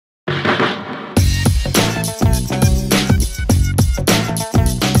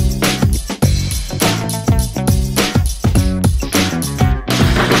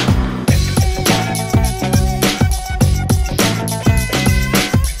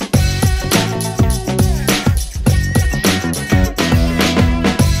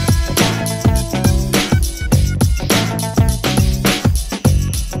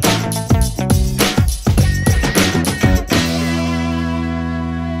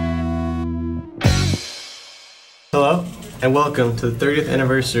and welcome to the 30th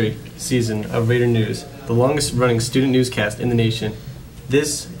anniversary season of Raider News, the longest running student newscast in the nation.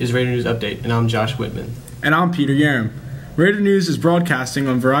 This is Raider News Update, and I'm Josh Widman. And I'm Peter Yarem. Raider News is broadcasting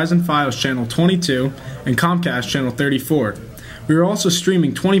on Verizon Fios Channel 22 and Comcast Channel 34. We are also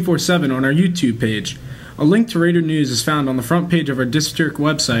streaming 24/7 on our YouTube page. A link to Raider News is found on the front page of our district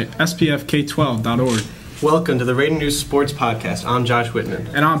website, spfk12.org. Welcome to the Raider News Sports Podcast. I'm Josh Widman.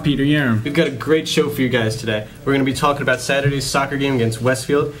 And I'm Peter Yarem. We've got a great show for you guys today. We're going to be talking about Saturday's soccer game against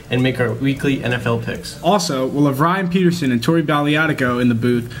Westfield and make our weekly NFL picks. Also, we'll have Ryan Peterson and Tori Baliatico in the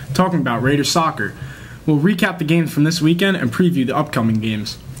booth talking about Raider soccer. We'll recap the games from this weekend and preview the upcoming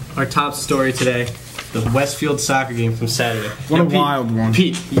games. Our top story today, the Westfield soccer game from Saturday. What a wild one.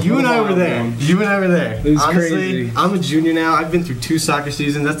 Pete, you and I were there. You and I were there. It was Honestly, crazy. I'm a junior now. I've been through 2 soccer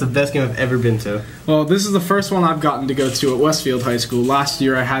seasons. That's the best game I've ever been to. Well, this is the first one I've gotten to go to at Westfield High School. Last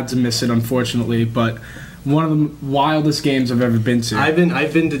year I had to miss it, unfortunately, but one of the wildest games I've ever been to. I've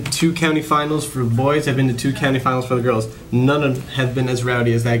been to 2 county finals for the boys. I've been to 2 county finals for the girls. None of them have been as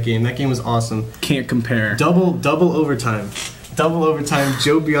rowdy as that game. That game was awesome. Can't compare. Double overtime. Double overtime.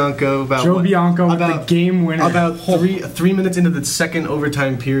 Joe Bianco with the game winner. About three minutes into the second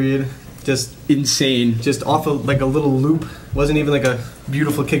overtime period. Just insane. Just off of like a little loop. Wasn't even like a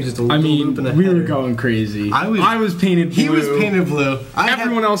beautiful kick, just a little loop and a we header. were going crazy. I was painted blue. He was painted blue.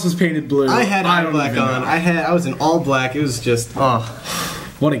 Everyone else was painted blue. I had black on. I was in all black. It was just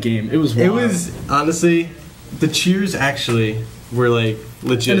what a game. It was wild. It was honestly, the cheers actually were like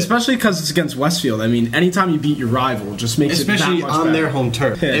legit. And especially because it's against Westfield. I mean, anytime you beat your rival, just makes it that much especially on better. their home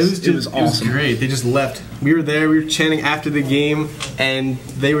turf. It was awesome. It was great. They just left. We were there. We were chanting after the game, and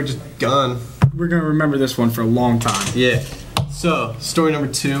they were just gone. We're gonna remember this one for a long time. Yeah. So, story number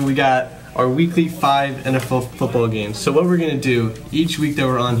 2, we got our weekly 5 NFL football games. So what we're gonna do each week that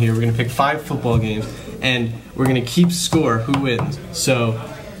we're on here, we're gonna pick 5 football games, and we're gonna keep score who wins. So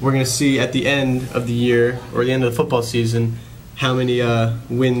we're gonna see at the end of the year or the end of the football season how many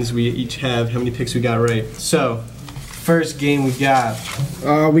wins we each have, how many picks we got right. So, first game we got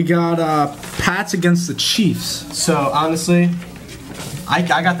Pats against the Chiefs. So honestly, I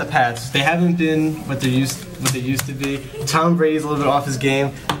got the Pats. They haven't been what they used to be. Tom Brady's a little bit off his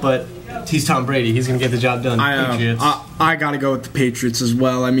game, but he's Tom Brady. He's gonna get the job done. I gotta go with the Patriots as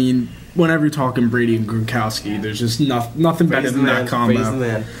well. I mean, whenever you're talking Brady and Gronkowski, there's just nothing better than that combo. Praise the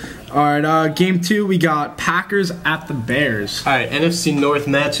man. All right, game 2, we got Packers at the Bears. All right, NFC North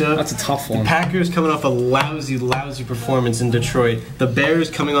matchup. That's a tough one. The Packers coming off a lousy performance in Detroit. The Bears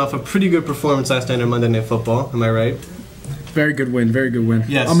coming off a pretty good performance last night on Monday Night Football. Am I right? Very good win. Very good win.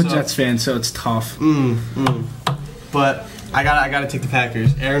 Yes, I'm a Jets fan, so it's tough. But I gotta take the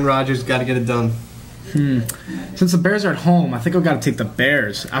Packers. Aaron Rodgers got to get it done. Since the Bears are at home, I think I've got to take the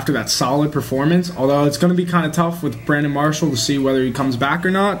Bears after that solid performance. Although it's going to be kind of tough with Brandon Marshall to see whether he comes back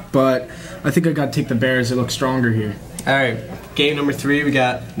or not. But I think I got to take the Bears. They look stronger here. All right, game number 3, we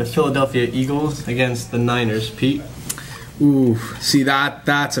got the Philadelphia Eagles against the Niners. Pete? Ooh, see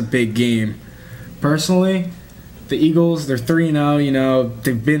that's a big game. Personally, the Eagles, they're 3-0. You know,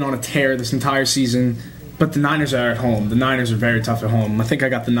 they've been on a tear this entire season. But the Niners are at home. The Niners are very tough at home. I think I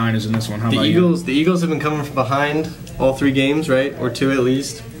got the Niners in this one. How about you? The Eagles have been coming from behind all 3 games, right? Or 2 at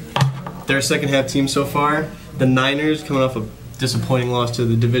least. They're second half team so far. The Niners coming off a disappointing loss to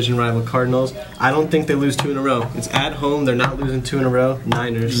the division rival Cardinals. I don't think they lose 2 in a row. It's at home. They're not losing 2 in a row.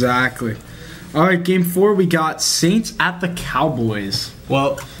 Niners. Exactly. All right, game 4, we got Saints at the Cowboys.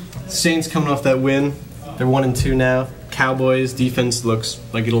 Well, Saints coming off that win. They're 1-2 now. Cowboys defense looks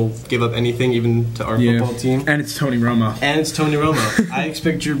like it'll give up anything, even to our football team. And it's Tony Romo. I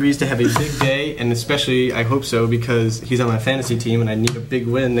expect Drew Brees to have a big day, and especially I hope so because he's on my fantasy team, and I need a big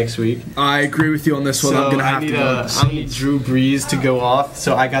win next week. I agree with you on this one. So I'm gonna have to go with the Saints. I need Drew Brees to go off,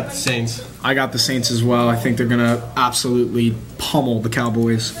 so I got the Saints. I got the Saints as well. I think they're gonna absolutely pummel the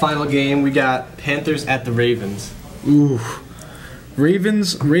Cowboys. Final game, we got Panthers at the Ravens. Ooh.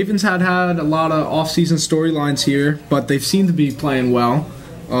 Ravens had a lot of off-season storylines here, but they've seemed to be playing well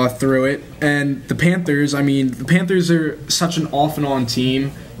through it. And the Panthers, the Panthers are such an off-and-on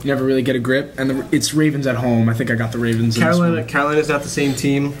team. You never really get a grip. And it's Ravens at home. I think I got the Ravens in this one. Carolina's not the same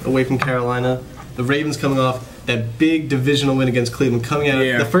team away from Carolina. The Ravens coming off that big divisional win against Cleveland. Coming out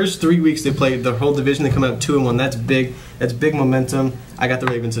the first 3 weeks they played the whole division, they come out 2-1. That's big. That's big momentum. I got the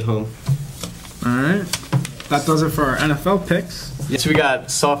Ravens at home. All right. That does it for our NFL picks. Yes, we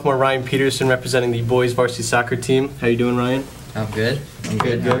got sophomore Ryan Peterson representing the boys varsity soccer team. How you doing, Ryan? I'm good.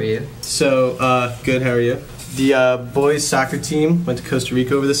 How are you? So, good. How are you? The boys soccer team went to Costa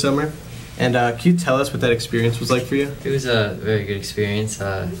Rica over the summer, And can you tell us what that experience was like for you? It was a very good experience.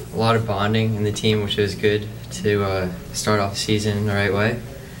 A lot of bonding in the team, which was good to start off the season in the right way.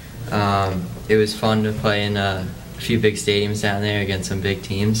 It was fun to play in a few big stadiums down there against some big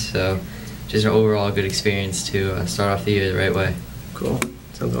teams. So just an overall good experience to start off the year the right way. Cool.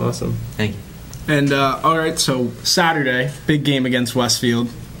 Sounds awesome. Thank you. And all right, so Saturday, big game against Westfield.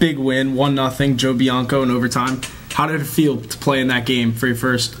 Big win, 1-0, Joe Bianco in overtime. How did it feel to play in that game for your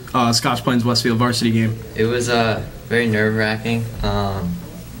first Scotch Plains Westfield varsity game? It was very nerve-wracking.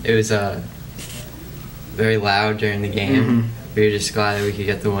 It was very loud during the game. Mm-hmm. We were just glad that we could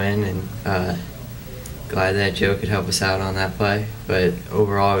get the win and glad that Joe could help us out on that play. But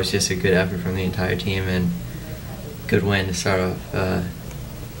overall, it was just a good effort from the entire team and good win to start off.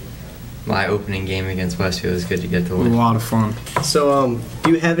 My opening game against Westfield was good to get the win. A lot of fun. So, do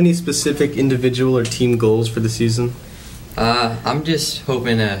you have any specific individual or team goals for the season? I'm just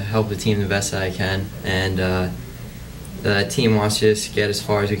hoping to help the team the best that I can, and the team wants to just get as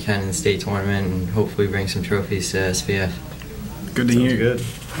far as we can in the state tournament and hopefully bring some trophies to SPF. Good to hear. Good.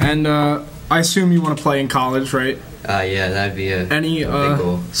 And I assume you want to play in college, right? Yeah, that'd be any a big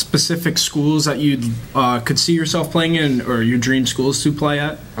goal. Specific schools that you could see yourself playing in, or your dream schools to play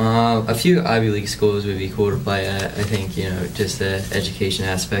at? A few Ivy League schools would be cool to play at. I think just the education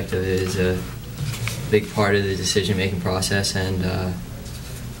aspect of it is a big part of the decision-making process, and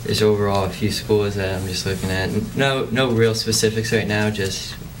there's overall a few schools that I'm just looking at. No real specifics right now.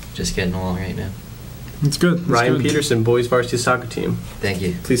 Just getting along right now. That's good. That's Ryan good. Peterson, boys varsity soccer team. Thank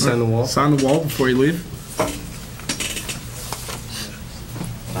you. Please sign the wall. Sign the wall before you leave.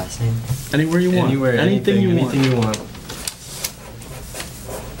 Last name? Anywhere you want. Anywhere, anything you want. Anything you want.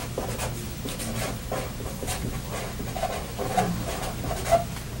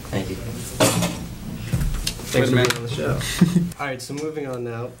 Thank you. Thanks for man. being on the show. All right, so moving on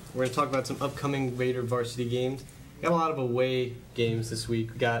now. We're going to talk about some upcoming Raider varsity games. We got a lot of away games this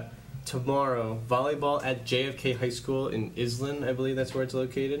week. We got tomorrow volleyball at JFK High School in Island. I believe that's where it's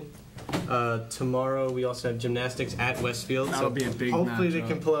located. Tomorrow we also have gymnastics at Westfield. That'll be a big hopefully matchup. they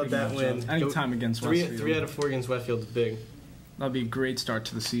can pull out Big that matchup. win. Anytime against Westfield. 3 out of 4 against Westfield is big. That'll be a great start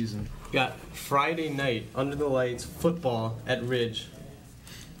to the season. We got Friday night under the lights football at Ridge.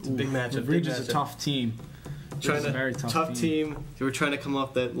 It's a big matchup. Ridge big is matchup. a tough team. Trying a very tough team. They were trying to come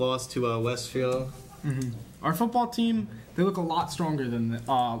off that loss to Westfield. Mm-hmm. Our football team, they look a lot stronger than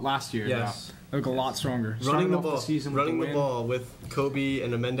last year. Yes. Now. They look a lot stronger. Running the Starting off ball, season running with the the win. ball with Kobe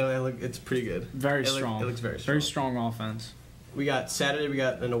and Amendo, it's pretty good. Very strong. It looks very strong. Very strong offense. We got Saturday. We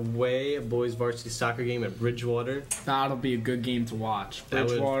got an away boys varsity soccer game at Bridgewater. That'll be a good game to watch.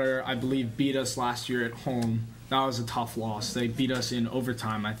 Bridgewater, I believe, beat us last year at home. That was a tough loss. They beat us in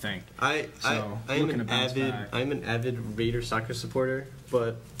overtime, I think. I'm an avid Raider soccer supporter,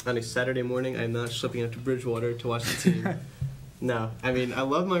 but on a Saturday morning, I'm not slipping out to Bridgewater to watch the team. No, I mean I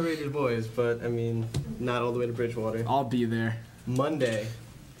love my Raiders boys, but I mean not all the way to Bridgewater. I'll be there. Monday,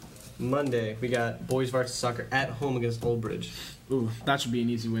 we got boys varsity soccer at home against Old Bridge. Ooh, that should be an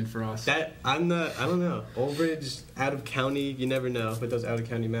easy win for us. I don't know. Old Bridge, out of county, you never know with those out of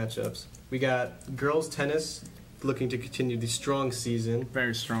county matchups. We got girls tennis looking to continue the strong season.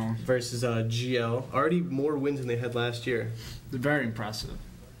 Very strong. Versus GL. Already more wins than they had last year. They're very impressive.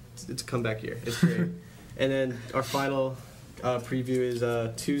 It's a comeback year. It's great. And then our final preview is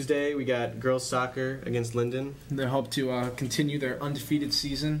Tuesday. We got girls soccer against Linden. They hope to continue their undefeated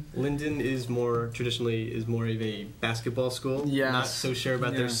season. Linden is traditionally more of a basketball school. Yes. Not so sure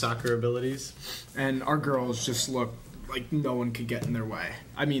about their soccer abilities. And our girls just look like no one could get in their way.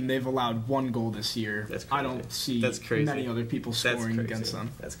 I mean, they've allowed 1 goal this year. That's crazy. I don't see many other people scoring against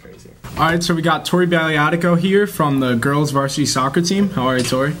them. That's crazy. All right, so we got Tori Baliatico here from the girls varsity soccer team. How are you,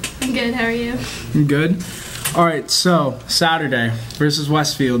 Tori? I'm good. How are you? I'm good. All right, so Saturday versus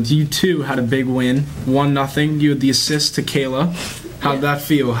Westfield, you too had a big win, 1-0. You had the assist to Kayla. How did that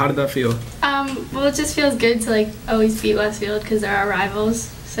feel? Well, it just feels good to always beat Westfield because they're our rivals.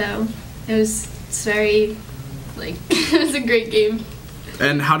 So it's very it was a great game.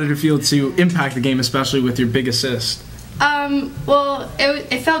 And how did it feel to impact the game, especially with your big assist? Well,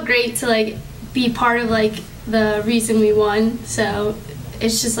 it felt great to be part of the reason we won. So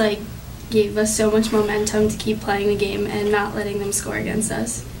it's just gave us so much momentum to keep playing the game and not letting them score against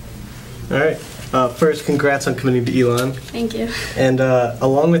us. All right. First, congrats on committing to Elon. Thank you. And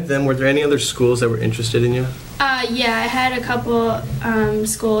along with them, were there any other schools that were interested in you? Yeah, I had a couple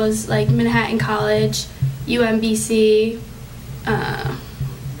schools like Manhattan College, UMBC. I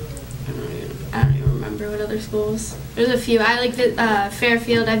don't even remember what other schools. There's a few. I like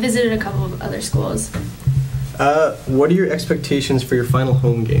Fairfield. I visited a couple of other schools. What are your expectations for your final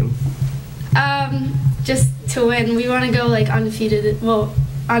home game? Just to win. We want to go like undefeated. Well,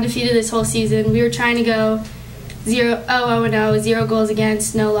 undefeated this whole season. We were trying to go 0-0, 0 goals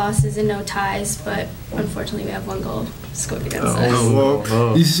against, no losses and no ties, but unfortunately we have 1 goal scored against us.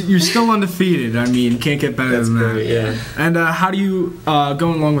 Well, you're still undefeated. I mean, can't get better than that. Great, yeah. And how do you,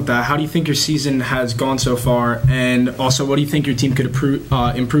 going along with that, how do you think your season has gone so far? And also, what do you think your team could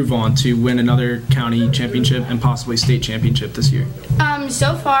improve on to win another county championship and possibly state championship this year?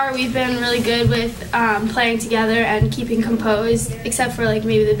 So far, we've been really good with playing together and keeping composed, except for like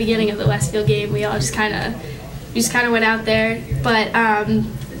maybe the beginning of the Westfield game. We all just kind of went out there. But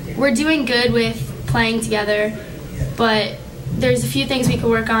we're doing good with playing together. But there's a few things we could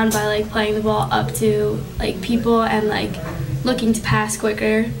work on by like playing the ball up to like people and like looking to pass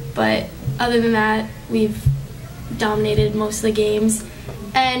quicker. But other than that, we've dominated most of the games.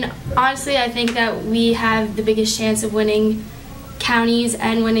 And honestly, I think that we have the biggest chance of winning counties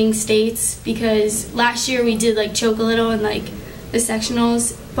and winning states, because last year we did like choke a little in like the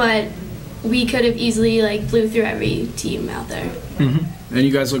sectionals, but we could have easily like blew through every team out there. Mm-hmm. And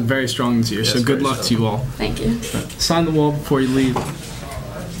you guys look very strong this year, so good luck to you all. Thank you. Sign the wall before you leave.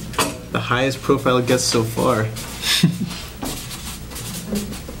 The highest profile guest so far.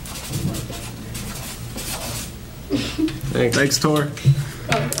 Thanks, Tor.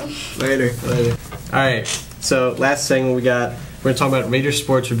 Later. All right, so last segment we got, we're going to talk about Raider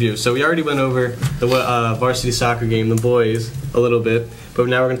Sports Review. So we already went over the varsity soccer game, the boys, a little bit, but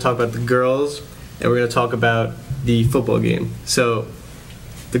now we're going to talk about the girls, and we're going to talk about the football game. So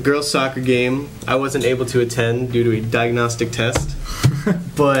the girls' soccer game, I wasn't able to attend due to a diagnostic test,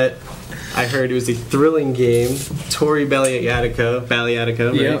 but I heard it was a thrilling game. Tori Baliatico,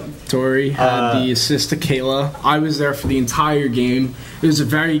 right? Yep, Tori had the assist to Kayla. I was there for the entire game. It was a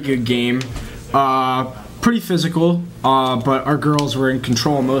very good game. Pretty physical, but our girls were in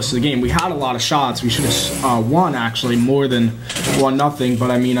control most of the game. We had a lot of shots. We should have won, actually, more than 1-0.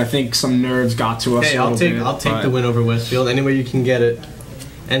 But I mean, I think some nerves got to us. Hey, I'll take the win over Westfield any way you can get it.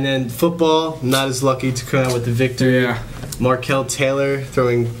 And then football, not as lucky to come out with the victory. Yeah. Markel Taylor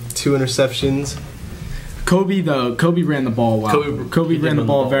throwing 2 interceptions. Kobe ran the ball well. Kobe ran the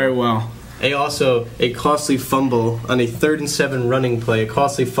ball very well. A costly fumble on a 3rd and 7 running play. A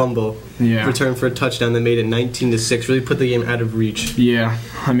costly fumble. Yeah. Return for a touchdown that made it 19-6. Really put the game out of reach. Yeah.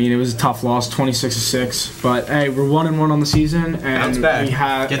 I mean, it was a tough loss, 26-6. But hey, we're 1-1 on the season, and we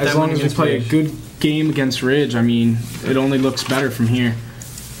have, as long as we play a good game against Ridge, I mean, it only looks better from here.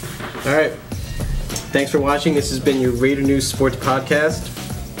 All right. Thanks for watching. This has been your Raider News Sports Podcast.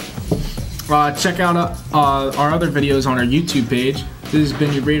 Check out our other videos on our YouTube page. This has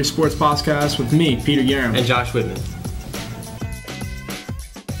been your Raider Sports Podcast with me, Peter Yarem. And Josh Widman.